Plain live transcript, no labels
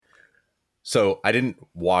So I didn't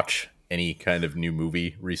watch any kind of new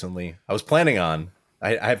movie recently. I was planning on.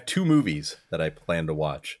 I have two movies that I plan to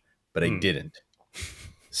watch, but I didn't.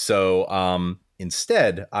 So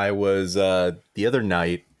instead, I was the other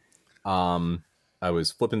night. I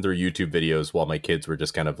was flipping through YouTube videos while my kids were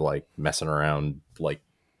just kind of like messing around, like,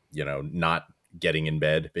 not getting in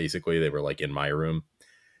bed. Basically, they were like in my room,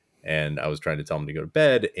 and I was trying to tell them to go to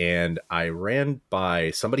bed. And I ran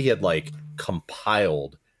by somebody had like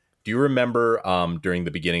compiled. Do you remember during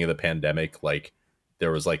the beginning of the pandemic, like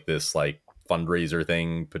there was like this like fundraiser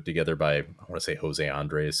thing put together by, I want to say Jose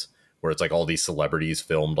Andres, where it's like all these celebrities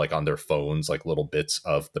filmed like on their phones, like little bits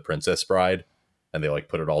of The Princess Bride, and they like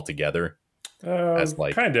put it all together as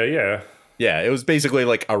like kinda, yeah. Yeah, it was basically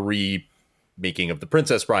like a remaking of The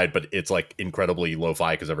Princess Bride, but it's like incredibly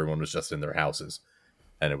lo-fi because everyone was just in their houses.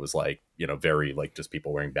 And it was like, very like just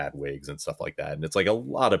people wearing bad wigs and stuff like that. And it's like a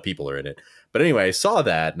lot of people are in it. But anyway, I saw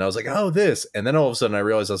that and I was like, oh, this. And then all of a sudden I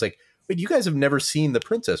realized, I was like, wait, you guys have never seen The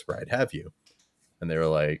Princess Bride, have you? And they were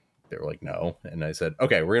like, no. And I said,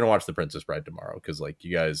 okay, we're going to watch The Princess Bride tomorrow. Cause like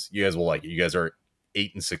you guys will like it. You guys are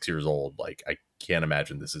 8 and 6 years old. Like I can't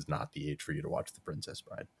imagine this is not the age for you to watch The Princess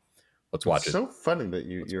Bride. Let's watch it. It's so funny that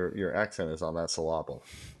your accent is on that syllable.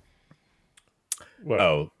 What?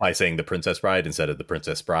 Oh, by saying The Princess Bride instead of The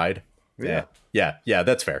Princess Bride. Yeah,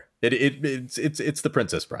 that's fair. It's The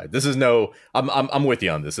Princess Bride. This is no. I'm with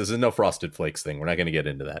you on this. This is no Frosted Flakes thing. We're not going to get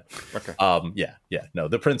into that. Okay. No,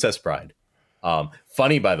 The Princess Bride.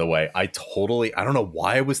 Funny, by the way, I don't know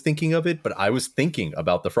why I was thinking of it, but I was thinking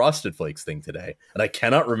about the Frosted Flakes thing today, and I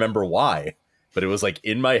cannot remember why, but it was like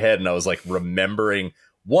in my head, and I was like remembering,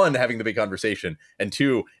 one, having the big conversation, and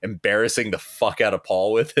two, embarrassing the fuck out of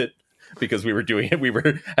Paul with it. Because we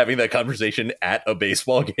were having that conversation at a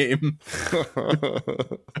baseball game,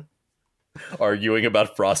 arguing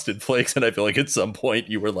about Frosted Flakes, and I feel like at some point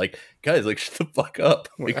you were like, "Guys, like, shut the fuck up!"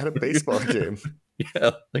 We're at a baseball game.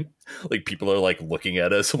 Yeah, like people are like looking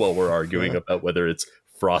at us while we're arguing about whether it's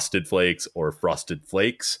Frosted Flakes or Frosted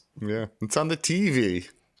Flakes. Yeah, it's on the TV.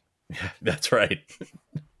 Yeah, that's right.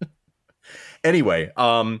 Anyway,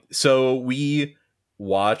 so we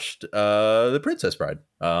watched The Princess Bride.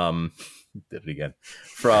 Did it again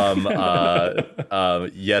from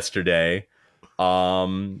yesterday.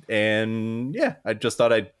 And yeah, I just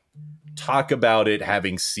thought I'd talk about it,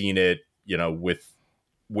 having seen it,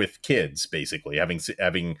 with kids, basically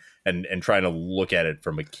having and trying to look at it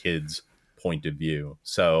from a kid's point of view.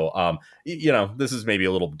 So, this is maybe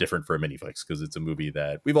a little different for a MiniFlix because it's a movie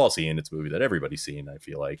that we've all seen. It's a movie that everybody's seen, I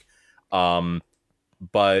feel like.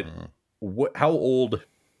 But how old?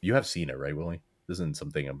 You have seen it, right, Willie? This isn't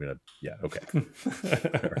something I'm gonna. Yeah, okay.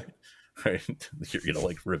 All right. You're gonna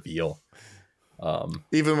like reveal.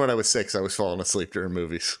 Even when I was 6, I was falling asleep during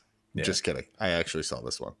movies. Yeah. Just kidding. I actually saw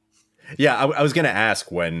this one. Yeah, I was gonna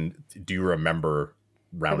ask, when do you remember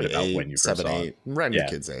roundabout when you first 7, saw 8, it? around your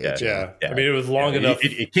kids' age. Yeah. I mean, it was long enough.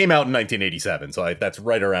 It came out in 1987, so that's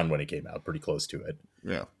right around when it came out, pretty close to it.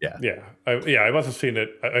 Yeah. I must have seen it.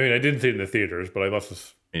 I mean, I didn't see it in the theaters, but I must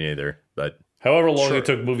have. Me neither, but. However long it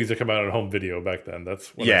took movies to come out on home video back then,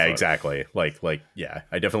 that's when exactly. Like,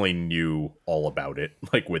 I definitely knew all about it,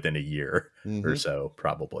 like within a year or so,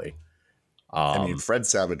 probably. I mean, Fred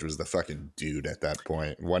Savage was the fucking dude at that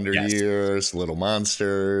point. Wonder Years, Little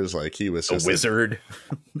Monsters, like he was just a wizard.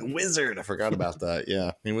 The wizard. I forgot about that.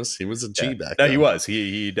 Yeah, he was a G back then. No, he was.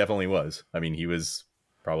 He definitely was. I mean, he was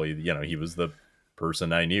probably he was the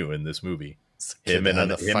person I knew in this movie. Him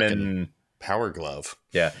and Power Glove.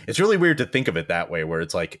 Yeah, it's really weird to think of it that way, where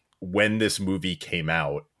it's like when this movie came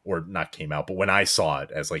out, or not came out, but when I saw it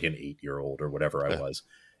as like an 8-year-old or whatever I was,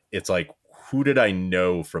 it's like, who did I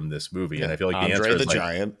know from this movie? Yeah. And I feel like the Andre answer the is like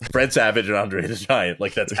Giant. Fred Savage and Andre the Giant.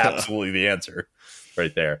 Like that's absolutely the answer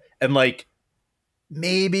right there. And like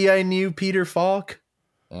maybe I knew Peter Falk.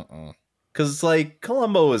 Because like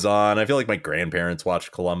Columbo was on. I feel like my grandparents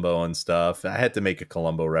watched Columbo and stuff. I had to make a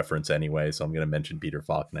Columbo reference anyway, so I'm going to mention Peter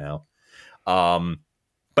Falk now.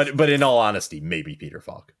 But in all honesty, maybe Peter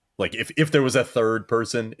Falk. Like if there was a third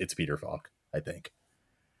person, it's Peter Falk, I think.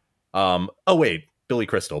 Oh wait, Billy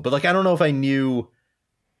Crystal. But like I don't know if I knew.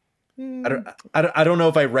 I don't know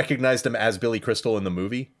if I recognized him as Billy Crystal in the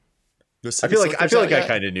movie. I feel like I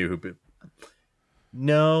kind of knew who.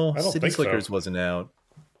 No, City Slickers wasn't out.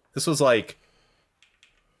 This was like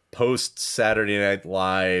post Saturday Night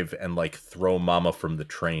Live and like Throw Mama from the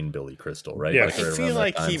Train, Billy Crystal, right? Yeah, I feel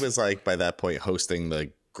like he was like by that point hosting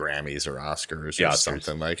the Grammys or Oscars or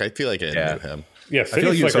something. Like I feel like I knew him. Yeah, I feel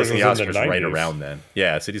like he was hosting the Oscars right around then.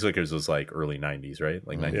 Yeah, City Slickers was like early 90s, right?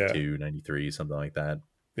 Like 92, 93, something like that.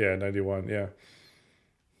 Yeah, 91, yeah.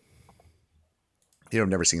 You've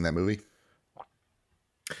never seen that movie?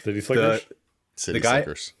 City Slickers. City guy,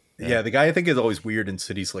 Slickers. yeah, the guy I think is always weird in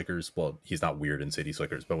City Slickers. Well, he's not weird in City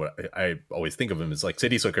Slickers, but what I always think of him is like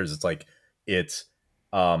City Slickers. It's like it's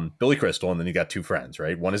Billy Crystal, and then you got two friends,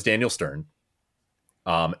 right? One is Daniel Stern,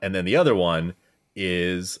 and then the other one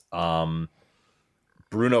is Bruno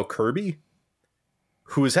Kirby,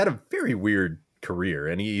 who has had a very weird career,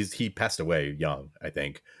 and he passed away young, I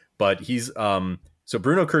think. But he's so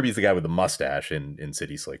Bruno Kirby's the guy with the mustache in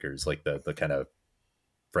City Slickers, like the kind of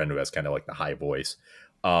friend who has kind of like the high voice.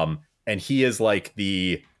 And he is like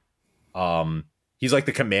he's like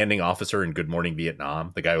the commanding officer in Good Morning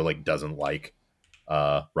Vietnam, the guy who like doesn't like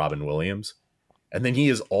Robin Williams. And then he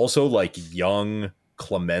is also like young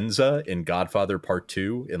Clemenza in Godfather Part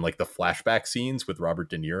 2 in like the flashback scenes with Robert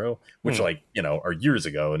De Niro, which like, you know, are years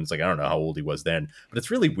ago. And it's like, I don't know how old he was then, but it's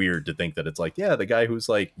really weird to think that it's like, yeah, the guy who's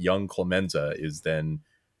like young Clemenza is then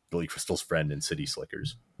Billy Crystal's friend in City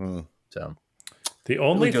Slickers. So the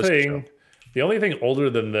only thing older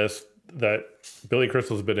than this that Billy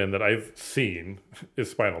Crystal's been in that I've seen is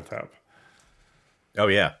Spinal Tap. Oh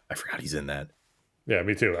yeah, I forgot he's in that. Yeah,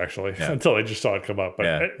 me too, actually. Yeah. Until I just saw it come up. But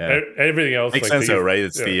everything else makes sense, though, right?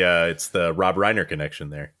 It's the Rob Reiner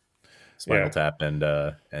connection there. Spinal Tap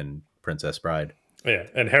and Princess Bride. Yeah,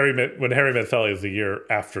 and When Harry Met Sally is the year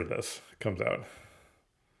after this comes out.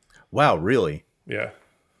 Wow, really? Yeah.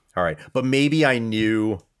 All right, but maybe I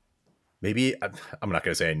knew. Maybe I'm not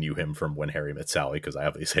going to say I knew him from When Harry Met Sally, because I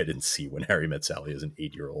obviously didn't see When Harry Met Sally as an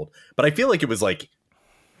 8-year-old. But I feel like it was like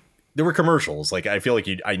there were commercials. Like I feel like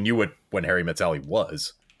I knew what When Harry Met Sally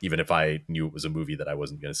was, even if I knew it was a movie that I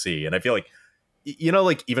wasn't going to see. And I feel like, you know,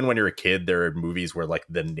 like even when you're a kid, there are movies where like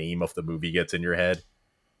the name of the movie gets in your head,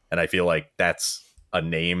 and I feel like that's a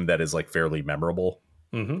name that is like fairly memorable.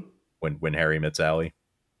 When Harry Met Sally.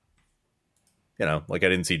 You know, like I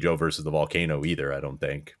didn't see Joe versus the Volcano either, I don't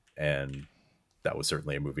think. And that was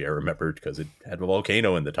certainly a movie I remembered because it had a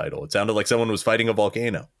volcano in the title. It sounded like someone was fighting a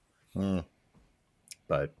volcano.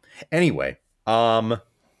 But anyway,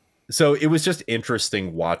 so it was just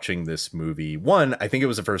interesting watching this movie. One, I think it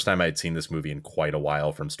was the first time I'd seen this movie in quite a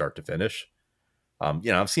while from start to finish.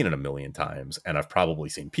 You know, I've seen it a million times, and I've probably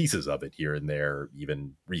seen pieces of it here and there,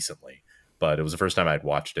 even recently. But it was the first time I'd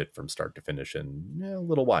watched it from start to finish in a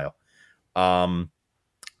little while. And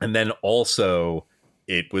then also,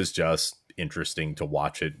 it was just interesting to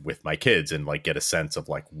watch it with my kids and like get a sense of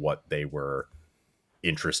like what they were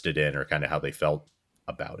interested in or kind of how they felt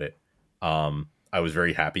about it. I was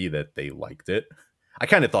very happy that they liked it. I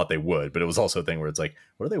kind of thought they would, but it was also a thing where it's like,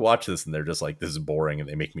 what do they watch this and they're just like, this is boring, and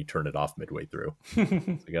they make me turn it off midway through.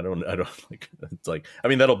 It's like, I don't like, it's like, I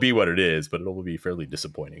mean, that'll be what it is, but it'll be fairly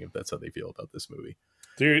disappointing if that's how they feel about this movie.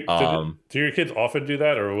 Do your kids often do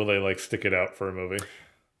that, or will they like stick it out for a movie?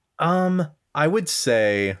 I would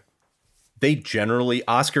say they generally,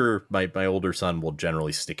 Oscar, my older son, will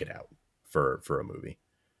generally stick it out for a movie.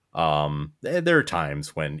 There are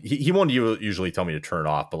times when he won't usually tell me to turn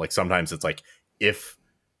off, but like sometimes it's like if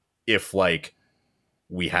like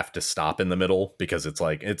we have to stop in the middle because it's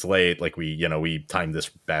like it's late, like we timed this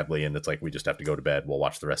badly, and it's like we just have to go to bed, we'll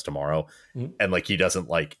watch the rest tomorrow. And like he doesn't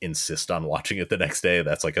like insist on watching it the next day.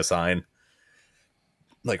 That's like a sign,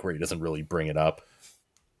 like where he doesn't really bring it up.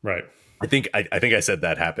 Right. I think I said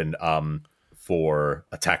that happened for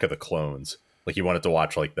Attack of the Clones. Like he wanted to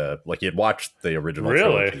watch he had watched the original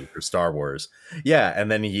trilogy for Star Wars. Yeah,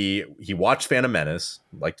 and then he watched Phantom Menace,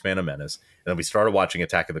 liked Phantom Menace, and then we started watching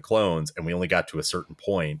Attack of the Clones, and we only got to a certain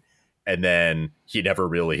point, and then he never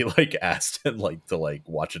really like asked him like to like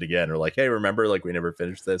watch it again, or like, hey, remember, like we never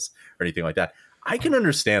finished this or anything like that. I can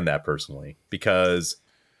understand that personally, because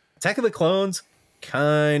Attack of the Clones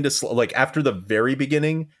kind of slow, like after the very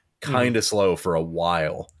beginning, kind of slow for a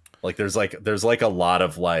while. Like there's a lot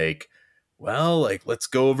of like, well, like let's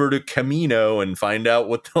go over to Camino and find out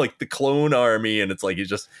what the clone army, and it's like he's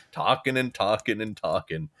just talking and talking and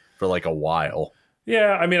talking for like a while.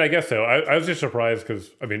 Yeah, I mean, I guess so. I was just surprised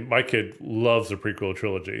because I mean, my kid loves the prequel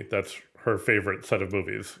trilogy. That's her favorite set of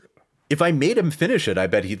movies. If I made him finish it, I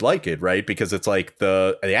bet he'd like it, right? Because it's like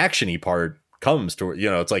the action-y part comes to,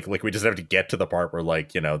 it's like we just have to get to the part where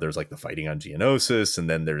like, there's like the fighting on Geonosis, and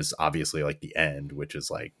then there's obviously like the end, which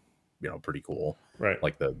is like, pretty cool, right?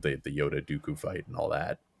 Like the Yoda Dooku fight and all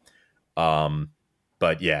that.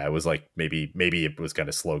 But yeah, it was like maybe it was kind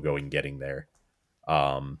of slow going getting there.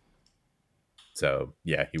 So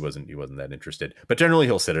yeah, he wasn't that interested, but generally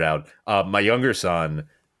he'll sit it out. My younger son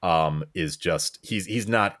is just he's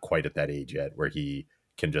not quite at that age yet where he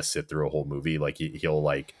can just sit through a whole movie. Like he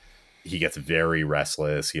gets very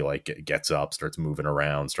restless. He like gets up, starts moving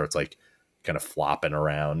around, starts like kind of flopping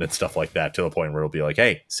around and stuff like that, to the point where it'll be like,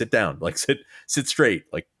 hey, sit down, like sit straight,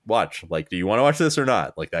 like watch, like, do you want to watch this or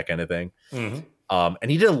not, like that kind of thing.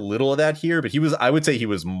 And he did a little of that here, but I would say he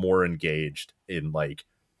was more engaged in like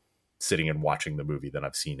sitting and watching the movie than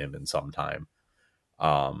I've seen him in some time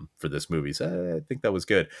for this movie. So I think that was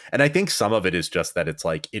good. And I think some of it is just that it's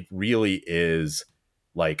like, it really is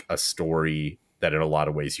like a story that in a lot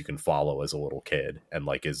of ways you can follow as a little kid, and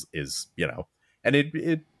like is you know, and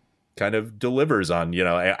it kind of delivers on, you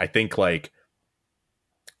know, I think like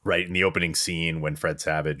right in the opening scene when Fred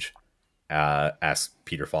Savage asks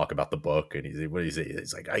Peter Falk about the book, and what do you say?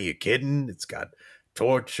 He's like, are you kidding? It's got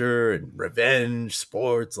torture and revenge,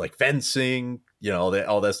 sports, like fencing, you know,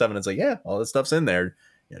 all that stuff. And it's like, yeah, all that stuff's in there,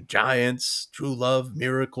 you know, giants, true love,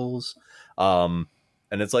 miracles.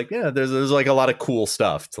 And it's like, yeah, there's like a lot of cool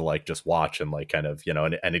stuff to like just watch and like kind of, you know,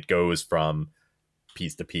 and it goes from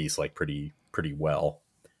piece to piece like pretty well,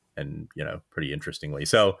 and, you know, pretty interestingly.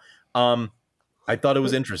 So I thought it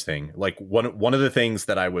was interesting. Like one of the things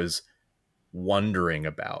that I was wondering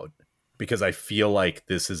about, because I feel like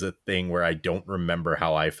this is a thing where I don't remember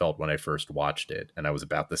how I felt when I first watched it, and I was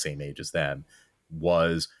about the same age as them,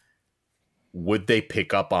 was would they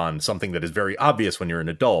pick up on something that is very obvious when you're an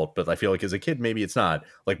adult, but I feel like as a kid, maybe it's not.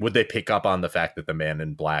 Like, would they pick up on the fact that the man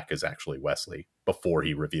in black is actually Wesley before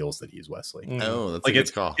he reveals that he's Wesley? Oh, that's like, a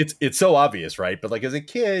good call. It's so obvious, right? But like as a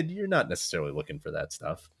kid, you're not necessarily looking for that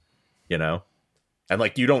stuff, you know? And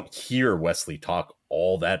like, you don't hear Wesley talk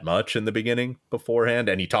all that much in the beginning beforehand.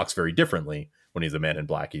 And he talks very differently when he's the man in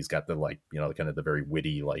black. He's got the, like, you know, kind of the very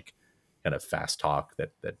witty, like kind of fast talk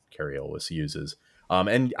that Carrie Elwes uses.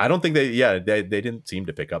 And I don't think they didn't seem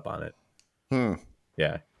to pick up on it.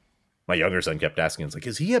 Yeah. My younger son kept asking, it's like,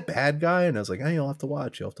 is he a bad guy? And I was like, hey, you'll have to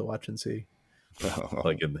watch and see.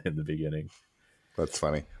 Like in the beginning. That's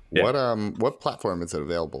funny. Yeah. What platform is it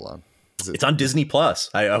available on? It's on Disney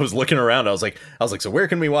Plus. I was looking around. I was like, so where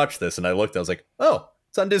can we watch this? And I looked, I was like, oh,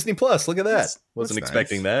 it's on Disney Plus. Look at that. Wasn't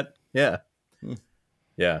expecting that. Yeah.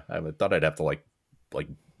 Yeah. I thought I'd have to like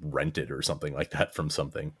rent it or something like that from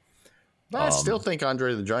something. I still think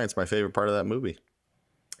Andre the Giant's my favorite part of that movie.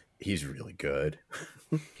 He's really good.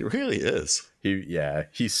 He really is.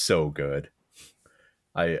 He's so good.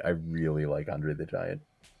 I really like Andre the Giant.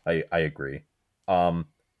 I agree. I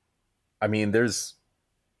mean, there's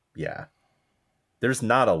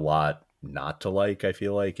not a lot not to like, I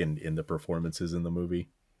feel like, in the performances in the movie.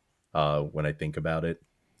 When I think about it,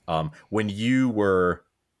 when you were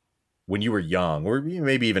young, or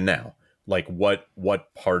maybe even now, like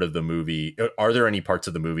what part of the movie, are there any parts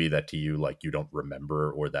of the movie that to you like you don't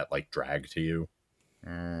remember or that like drag to you?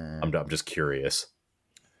 I'm just curious.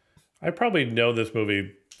 I probably know this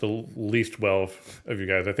movie the least well of you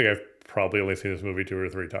guys. I think I've probably only seen this movie 2 or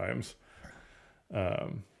 3 times.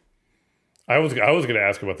 I was going to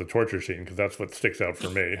ask about the torture scene, because that's what sticks out for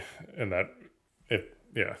me, and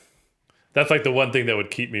that's like the one thing that would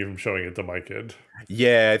keep me from showing it to my kid.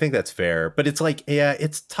 Yeah, I think that's fair, but it's like, yeah,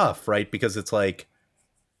 it's tough, right? Because it's like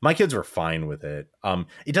my kids were fine with it.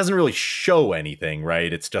 It doesn't really show anything,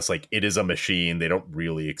 right? It's just like, it is a machine. They don't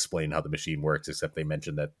really explain how the machine works, except they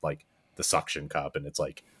mention that like the suction cup, and it's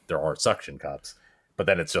like there are suction cups, but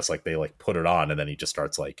then it's just like they like put it on, and then he just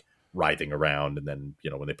starts like writhing around, and then, you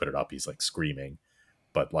know, when they put it up, he's like screaming,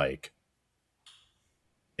 but like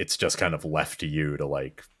it's just kind of left to you to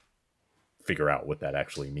like figure out what that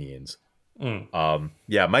actually means.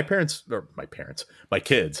 Yeah, my kids I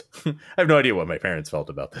have no idea what my parents felt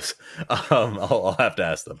about this. I'll have to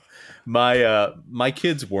ask them. My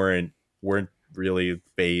kids weren't really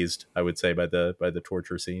fazed, I would say, by the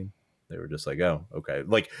torture scene. They were just like, oh, okay.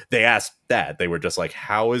 Like, they asked that. They were just like,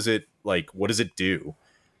 how is it, like, what does it do?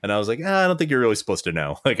 And I was like, I don't think you're really supposed to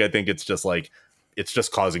know. Like, I think it's just like, it's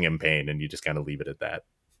just causing him pain, and you just kind of leave it at that.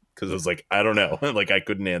 Because I was like, I don't know. Like, I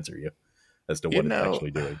couldn't answer you as to what it's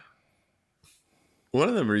actually doing. One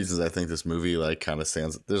of the reasons I think this movie like kind of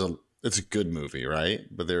stands, it's a good movie, right?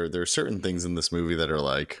 But there are certain things in this movie that are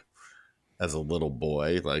like, as a little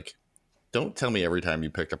boy, like, don't tell me every time you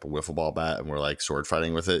picked up a wiffle ball bat and were like sword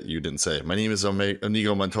fighting with it, you didn't say, my name is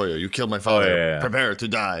Inigo Montoya, you killed my father, prepare to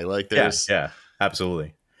die. Like, there's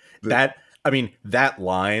absolutely. That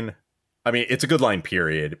line, I mean, it's a good line,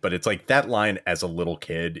 period, but it's like that line as a little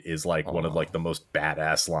kid is like one of like the most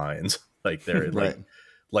badass lines. Like, they're right.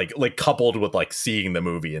 like coupled with like seeing the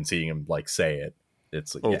movie and seeing him like say it,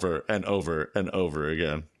 it's over and over and over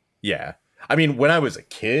again. Yeah, I mean, when I was a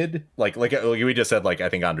kid, like we just said, like, I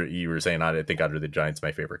think you were saying, I think Andre the Giant's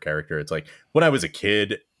my favorite character. It's like, when I was a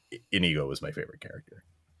kid, Inigo was my favorite character.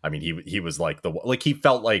 I mean, he was like he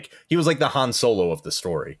felt like he was like the Han Solo of the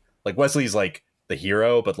story. Like, Wesley's like the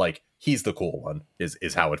hero, but like he's the cool one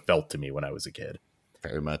is how it felt to me when I was a kid.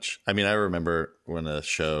 Very much. I mean, I remember when a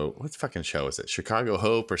show, what fucking show is it? Chicago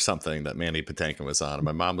Hope or something that Mandy Patinkin was on. And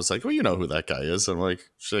my mom was like, well, you know who that guy is. I'm like,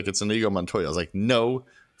 she's like, it's Inigo Montoya. I was like, no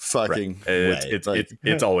fucking way.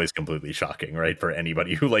 It's always completely shocking, right? For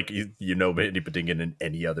anybody who like, Mandy Patinkin in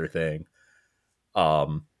any other thing.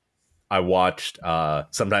 I watched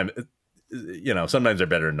sometimes they're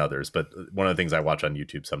better than others, but one of the things I watch on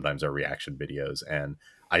YouTube sometimes are reaction videos. And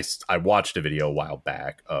I watched a video a while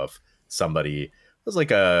back of somebody. It was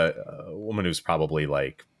like a woman who's probably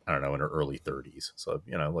like, I don't know, in her early 30s. So,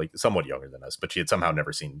 like somewhat younger than us, but she had somehow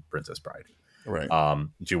never seen Princess Bride. Right.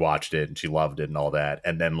 She watched it and she loved it and all that.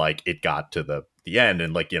 And then like it got to the end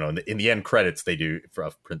and like, in the end credits, they do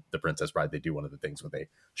for the Princess Bride, they do one of the things where they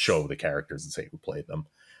show the characters and say who played them,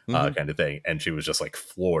 kind of thing. And she was just like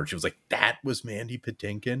floored. She was like, that was Mandy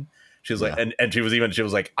Patinkin. She was like, and she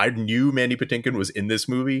was like, I knew Mandy Patinkin was in this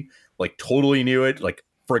movie, like totally knew it, like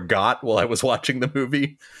forgot while I was watching the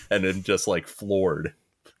movie, and then just like floored.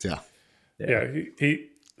 Yeah. He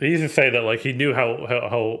used to say that like he knew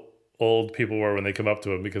how old people were when they come up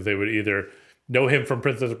to him because they would either know him from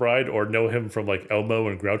Princess Bride or know him from like Elmo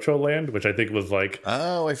and Groucho Land, which I think was like,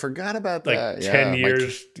 oh, I forgot about like that. 10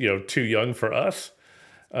 years, too young for us.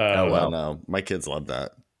 Oh, well, no, my kids love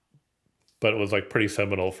that. But it was like pretty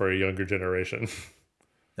seminal for a younger generation.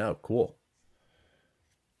 Oh, cool.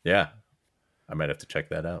 Yeah. I might have to check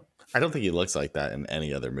that out. I don't think he looks like that in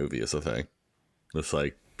any other movie is the thing. It's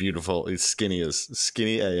like beautiful. He's skinny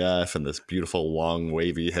AF and this beautiful long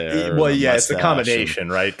wavy hair. Well, yeah, it's a combination,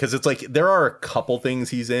 right? Because it's like there are a couple things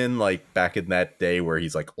he's in like back in that day where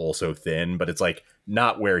he's like also thin, but it's like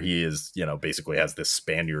not where he is, basically has this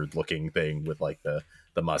Spaniard looking thing with like the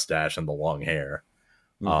mustache and the long hair.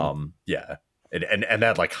 Yeah. And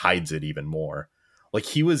that like hides it even more. Like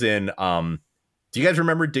he was in do you guys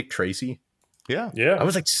remember Dick Tracy? Yeah. I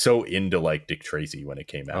was like so into like Dick Tracy when it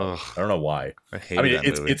came out. I don't know why. I mean,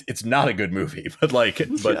 it's not a good movie, but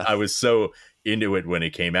I was so into it when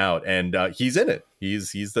it came out, and he's in it.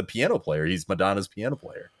 He's the piano player. He's Madonna's piano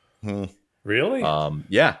player. Really?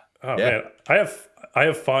 Yeah. Oh man, I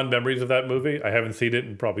have fond memories of that movie. I haven't seen it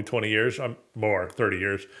in probably 20 years. 30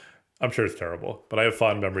 years. I'm sure it's terrible, but I have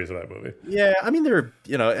fond memories of that movie. Yeah, I mean,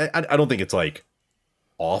 I don't think it's like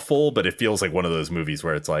awful, but it feels like one of those movies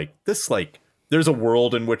where it's like this like. There's a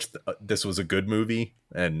world in which this was a good movie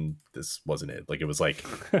and this wasn't it. Like it was like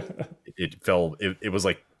it was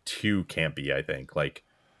like too campy, I think. Like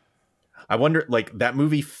I wonder, like that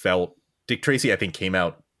movie felt Dick Tracy, I think came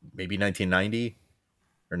out maybe 1990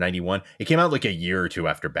 or 91. It came out like a year or two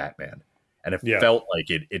after Batman. And it felt like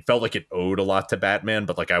it owed a lot to Batman,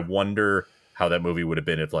 but like I wonder how that movie would have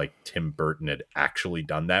been if like Tim Burton had actually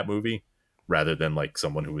done that movie rather than like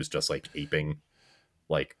someone who was just like aping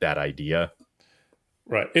like that idea.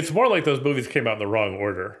 Right. It's more like those movies came out in the wrong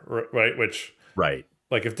order, right?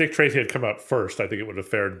 Like if Dick Tracy had come out first, I think it would have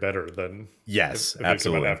fared better than if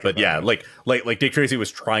absolutely. But yeah, like Dick Tracy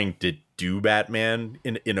was trying to do Batman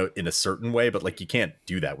in a certain way, but like you can't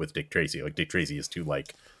do that with Dick Tracy. Like Dick Tracy is too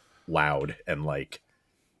like loud and like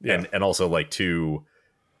and also like too,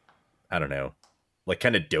 I don't know, like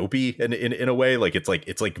kind of dopey in a way. Like it's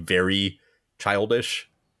like very childish.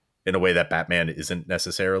 In a way that Batman isn't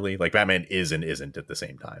necessarily. Like Batman is and isn't at the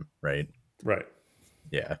same time, right? Right.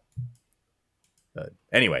 Yeah.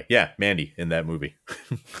 Anyway, yeah, Mandy in that movie,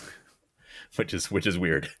 which is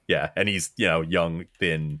weird. Yeah, and he's young,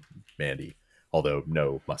 thin Mandy, although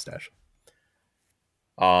no mustache.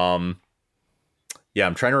 Yeah,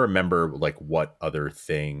 I'm trying to remember like what other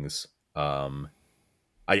things.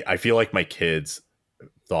 I feel like my kids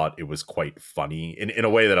thought it was quite funny in a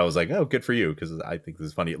way that I was like, oh, good for you, because I think this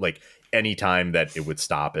is funny. Like anytime that it would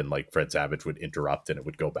stop and like Fred Savage would interrupt and it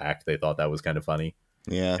would go back, they thought that was kind of funny.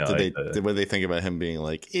 Yeah. What did they think about him being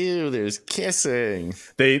like, ew, there's kissing?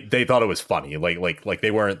 They thought it was funny. Like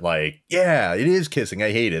they weren't like, yeah, it is kissing,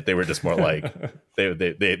 I hate it. They were just more like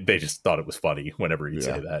they just thought it was funny whenever he'd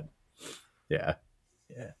say that. Yeah.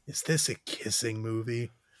 Is this a kissing movie?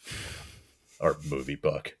 Or movie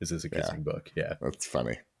book. Is this a kissing book? Yeah. That's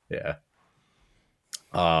funny. Yeah.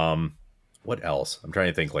 What else? I'm trying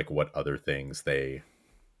to think like what other things they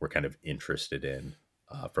were kind of interested in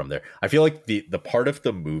from there. I feel like the part of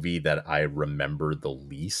the movie that I remember the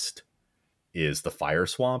least is the fire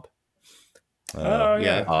swamp.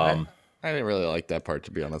 Yeah. I didn't really like that part,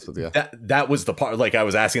 to be honest with you. That was the part, like I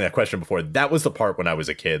was asking that question before. That was the part when I was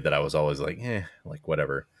a kid that I was always like, like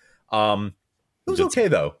whatever. It was okay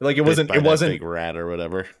though. Like it wasn't big rat or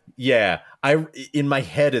whatever. Yeah. In my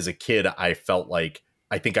head as a kid, I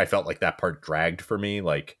think I felt like that part dragged for me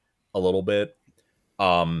like a little bit.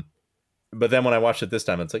 But then when I watched it this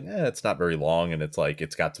time, it's like, it's not very long, and it's like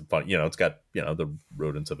it's got some fun. It's got the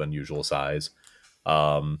rodents of unusual size,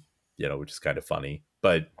 which is kind of funny.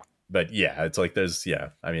 But yeah, it's like there's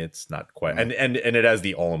I mean, it's not quite, and it has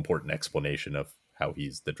the all important explanation of how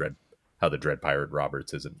he's the Dread Pirate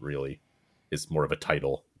Roberts is more of a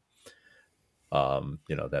title,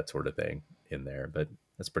 that sort of thing in there. But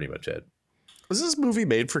that's pretty much it. Was this movie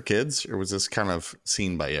made for kids, or was this kind of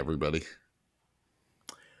seen by everybody?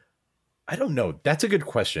 I don't know. That's a good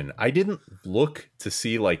question. I didn't look to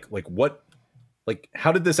see like what, like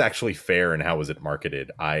how did this actually fare and how was it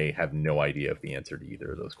marketed? I have no idea of the answer to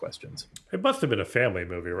either of those questions. It must have been a family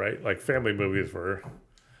movie, right? Like family movies were.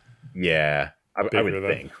 Yeah, I would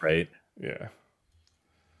think, right? Yeah,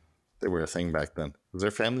 they were a thing back then. Was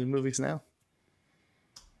there family movies now?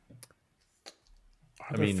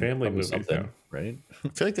 I mean, family movies now, right? I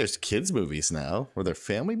feel like there's kids movies now. Were there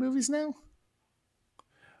family movies now?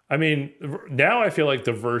 I mean, now I feel like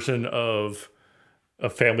the version of a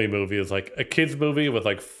family movie is like a kids movie with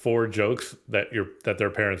like 4 jokes that their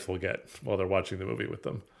parents will get while they're watching the movie with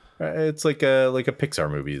them. It's like a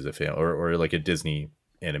Pixar movie is a family, or like a Disney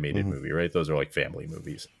animated movie, right? Those are like family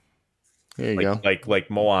movies. There you go.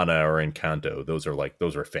 Like Moana or Encanto. Those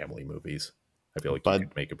are family movies. I feel like you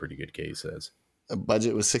could make a pretty good case as. A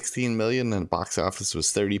budget was 16 million and box office was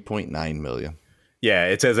 30.9 million. Yeah,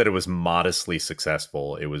 it says that it was modestly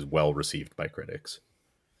successful. It was well received by critics.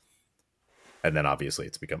 And then obviously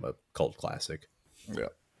it's become a cult classic. Yeah.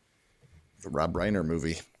 The Rob Reiner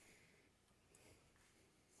movie.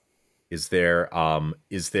 Is there I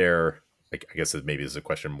guess maybe this is a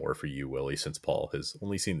question more for you, Willie, since Paul has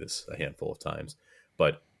only seen this a handful of times.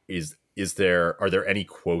 But are there any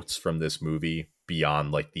quotes from this movie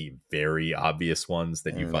beyond like the very obvious ones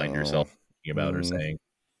that you find yourself thinking about or saying?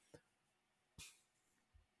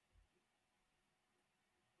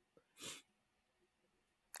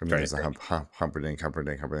 I mean, there's a Humperdinck.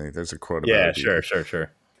 There's a quote about it. Yeah,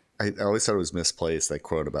 sure. I always thought it was misplaced, that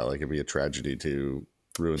quote about like it'd be a tragedy to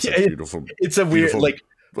ruin such beautiful. It's a weird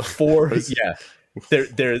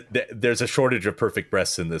there's a shortage of perfect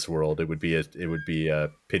breasts in this world. It would be a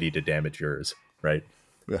pity to damage yours, right?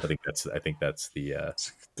 Yeah. I think that's the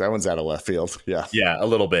that one's out of left field. Yeah, a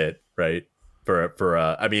little bit, right? For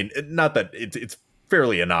I mean, not that it's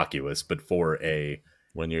fairly innocuous, but for a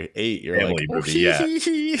when you're 8, you're family like,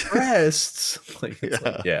 movie, breasts.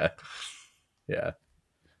 Yeah.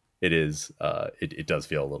 It is. It does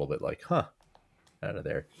feel a little bit like, out of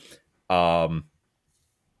there.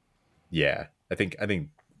 Yeah, I think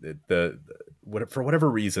for whatever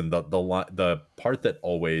reason, the part that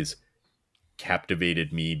always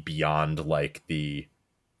captivated me beyond like the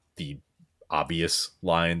obvious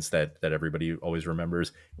lines that everybody always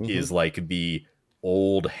remembers is like the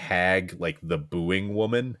old hag, like the booing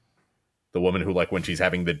woman, the woman who like when she's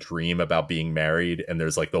having the dream about being married, and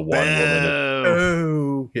there's like the one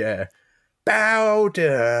woman bow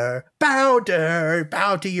to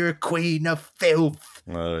your queen of filth,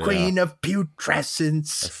 queen of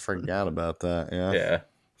putrescence. I forgot about that.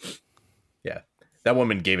 Yeah, that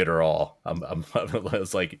woman gave it her all. I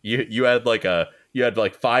was like, you had like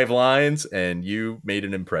 5 lines and you made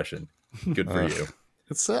an impression. Good for you.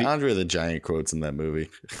 It's Andre the Giant quotes in that movie.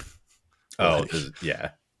 Oh, yeah.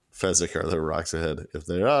 Fezzik, are there rocks ahead? If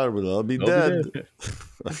there are, we'll all be dead.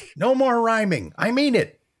 No more rhyming. I mean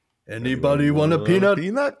it. Anybody want a peanut?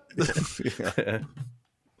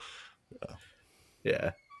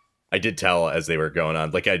 Yeah. I did tell as they were going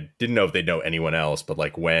on, like I didn't know if they'd know anyone else, but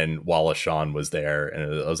like when Wallace Shawn was there,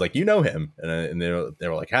 and I was like, you know him, and they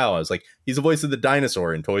were like, how? I was like, he's the voice of the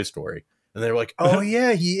dinosaur in Toy Story, and they were like, oh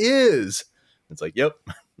yeah, he is. It's like, yep.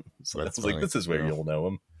 So I was like, this is where you'll know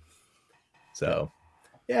him. So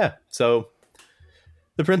yeah, so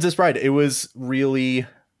The Princess Bride, it was really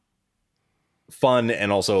fun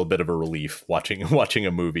and also a bit of a relief watching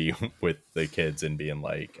a movie with the kids and being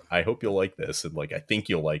like, I hope you'll like this, and like I think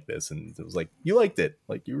you'll like this, and it was like, you liked it,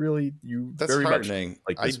 like that's very heartening. Much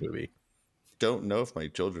like this movie. Don't know if my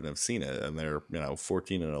children have seen it, and they're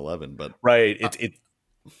 14 and 11, but right,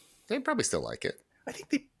 they probably still like it. I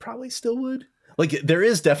think they probably still would. Like there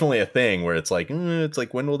is definitely a thing where it's like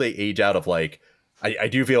when will they age out of like I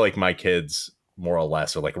do feel like my kids more or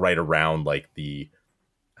less are like right around like the,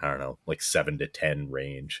 I don't know, like 7 to 10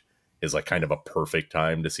 range is like kind of a perfect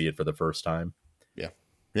time to see it for the first time.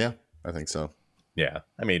 Yeah, I think so. Yeah,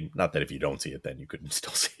 I mean, not that if you don't see it, then you couldn't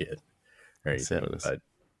still see it. Right. But,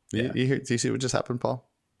 do you see what just happened, Paul?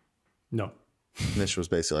 No. Nish was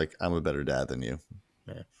basically like, I'm a better dad than you.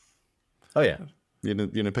 Yeah. Oh yeah. You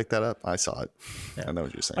didn't pick that up? I saw it. Yeah. I know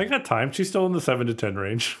what you're saying. I got time. She's still in the 7 to 10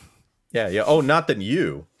 range. Yeah, yeah. Oh, not than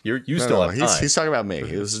you. You still have time. He's talking about me.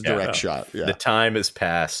 It was a direct shot. Yeah. The time has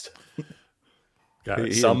passed.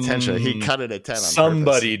 He intentionally he cut it at 10 on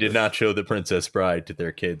somebody purpose. did not show The Princess Bride to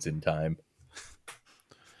their kids in time.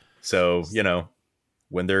 So,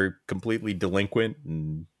 when they're completely delinquent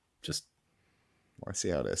and just I see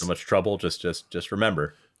how it is. so much trouble, just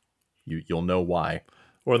remember, you'll know why.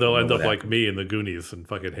 Or they'll end up like me in the Goonies and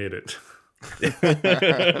fucking hate it.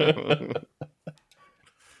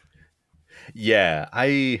 Yeah,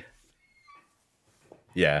 I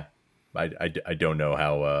don't know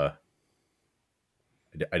how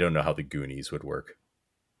I don't know how the Goonies would work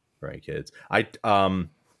for my kids. I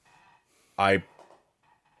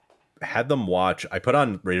had them watch. I put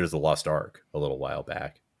on Raiders of the Lost Ark a little while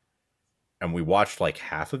back, and we watched like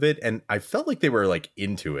half of it, and I felt like they were like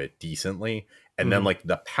into it decently, and then like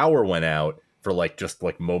the power went out for like just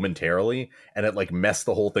like momentarily, and it like messed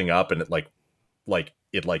the whole thing up, and it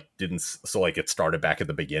didn't, so like it started back at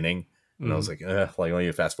the beginning, and I was like, like let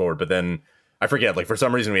me fast forward, but then I forget, like for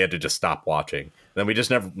some reason we had to just stop watching, and then we just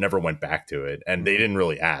never went back to it, and they didn't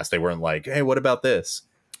really ask. They weren't like, hey, what about this?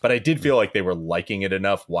 But I did feel like they were liking it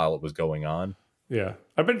enough while it was going on. Yeah.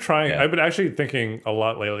 I've been trying. Yeah. I've been actually thinking a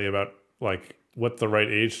lot lately about like what the right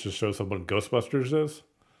age to show someone Ghostbusters is.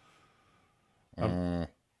 I'm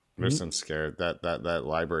scared. That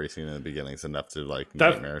library scene in the beginning is enough to like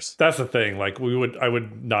nightmares. That's the thing. Like I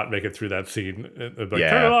would not make it through that scene. Like, yeah.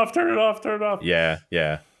 Turn it off, turn it off, turn it off. Yeah,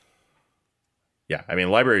 yeah. Yeah. I mean,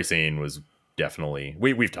 library scene was definitely,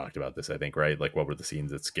 we've talked about this, I think, right? Like what were the scenes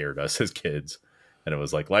that scared us as kids? And it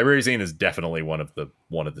was like library scene is definitely one of the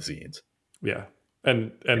scenes. Yeah.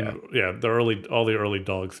 And all the early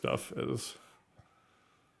dog stuff is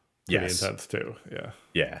pretty intense too. Yeah.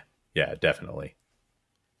 Yeah. Yeah, definitely.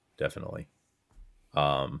 Definitely.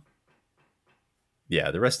 Yeah,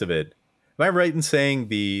 the rest of it. Am I right in saying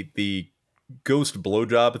the ghost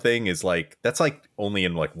blowjob thing is like, that's like only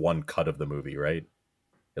in like one cut of the movie, right?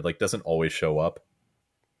 It like doesn't always show up.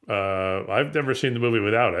 I've never seen the movie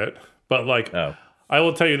without it, but like, I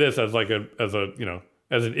will tell you this as an idiot.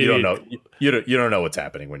 You don't know what's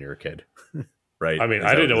happening when you're a kid, right? I mean,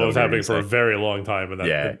 I didn't know what was happening for a very long time in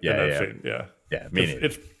that scene. Yeah. Yeah, me neither.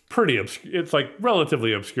 It's pretty obscure. It's like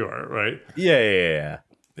relatively obscure, right? Yeah.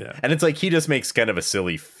 And it's like he just makes kind of a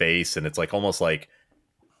silly face, and it's like almost like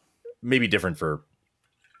maybe different for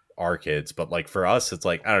our kids, but like for us, it's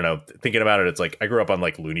like, I don't know. Thinking about it, it's like I grew up on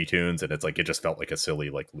like Looney Tunes, and it's like it just felt like a silly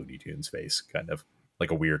like Looney Tunes face, kind of like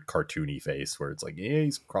a weird cartoony face where it's like, yeah,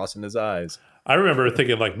 he's crossing his eyes. I remember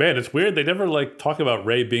thinking like, man, it's weird they never like talk about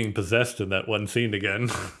Ray being possessed in that one scene again.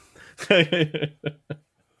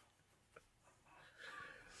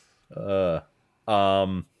 Are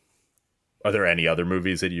there any other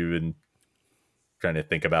movies that you've been trying to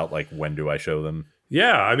think about, like when do I show them?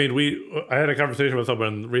 Yeah, I mean, I had a conversation with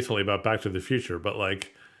someone recently about Back to the Future, but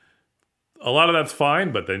like a lot of that's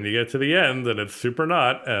fine, but then you get to the end and it's super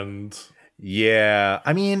not. And yeah,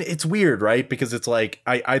 I mean, it's weird, right? Because it's like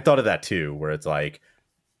I thought of that too, where it's like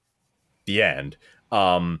the end.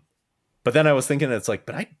 But then I was thinking, it's like,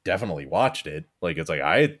 but I definitely watched it. Like, it's like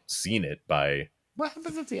I had seen it by. What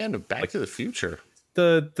happens at the end of Back to the Future?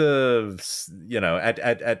 The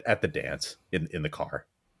at the dance in the car.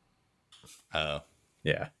 Oh.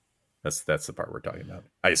 Yeah. That's the part we're talking about.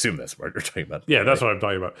 I assume that's what we're talking about. Yeah, right? That's what I'm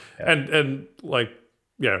talking about. Yeah. And like,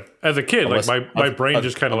 yeah, as a kid, like my brain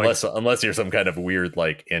just kind of unless you're some kind of weird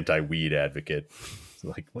like anti-weed advocate.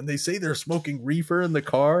 Like when they say they're smoking reefer in the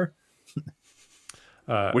car,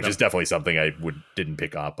 which is definitely something I didn't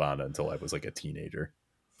pick up on until I was like a teenager.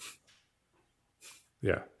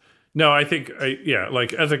 Yeah. No, I think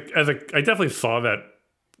like as a I definitely saw that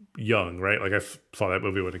young, right? Like I saw that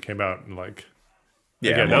movie when it came out, and like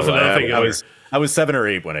again, that was another thing. I was 7 or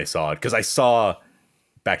 8 when I saw it, because I saw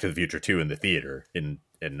Back to the Future 2 in the theater, and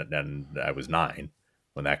I was 9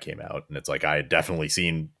 when that came out, and it's like I had definitely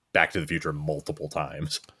seen Back to the Future multiple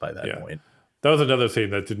times by that point. That was another scene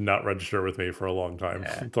that did not register with me for a long time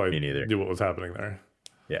until I me neither. knew what was happening there.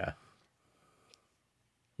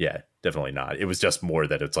 Yeah, definitely not. It was just more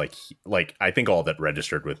that it's like I think all that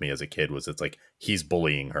registered with me as a kid was it's like he's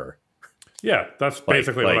bullying her. Yeah, that's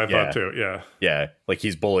basically what I thought too. Yeah. Yeah, like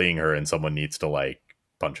he's bullying her and someone needs to like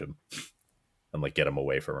punch him and like get him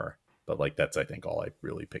away from her. But like that's I think all I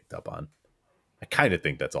really picked up on. I kind of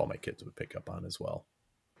think that's all my kids would pick up on as well.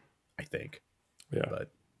 I think. But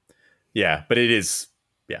it is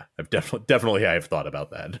I've definitely I've thought about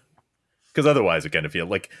that. Because otherwise, it kind of feels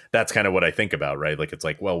like that's kind of what I think about, right? Like, it's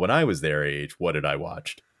like, well, when I was their age, what did I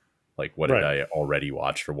watch? Like, what did I already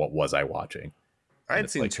watch, or what was I watching? I had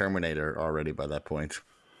seen Terminator already by that point.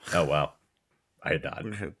 Oh, wow. I had not.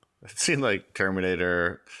 I've seen like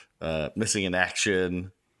Terminator, Missing in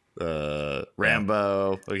Action,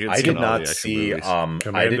 Rambo. Like, I did not see.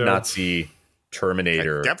 I did not see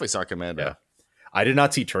Terminator. I definitely saw Commando. Yeah. I did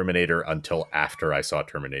not see Terminator until after I saw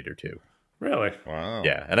Terminator 2. Really? Wow.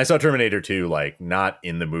 Yeah, and I saw Terminator 2 like not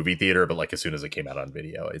in the movie theater, but like as soon as it came out on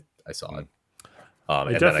video, I saw it.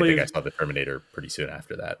 And then I think I saw the Terminator pretty soon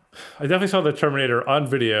after that. I definitely saw the Terminator on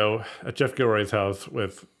video at Jeff Gilroy's house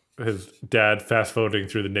with his dad fast forwarding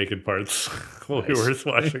through the naked parts while we were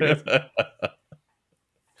watching it.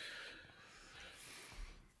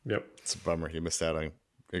 Yep. It's a bummer. You missed out on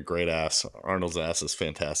a great ass. Arnold's ass is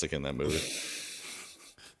fantastic in that movie.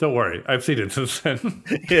 Don't worry. I've seen it since then.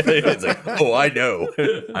 It's like, oh, I know.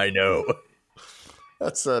 I know.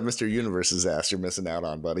 That's Mr. Universe's ass you're missing out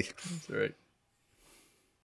on, buddy. That's right.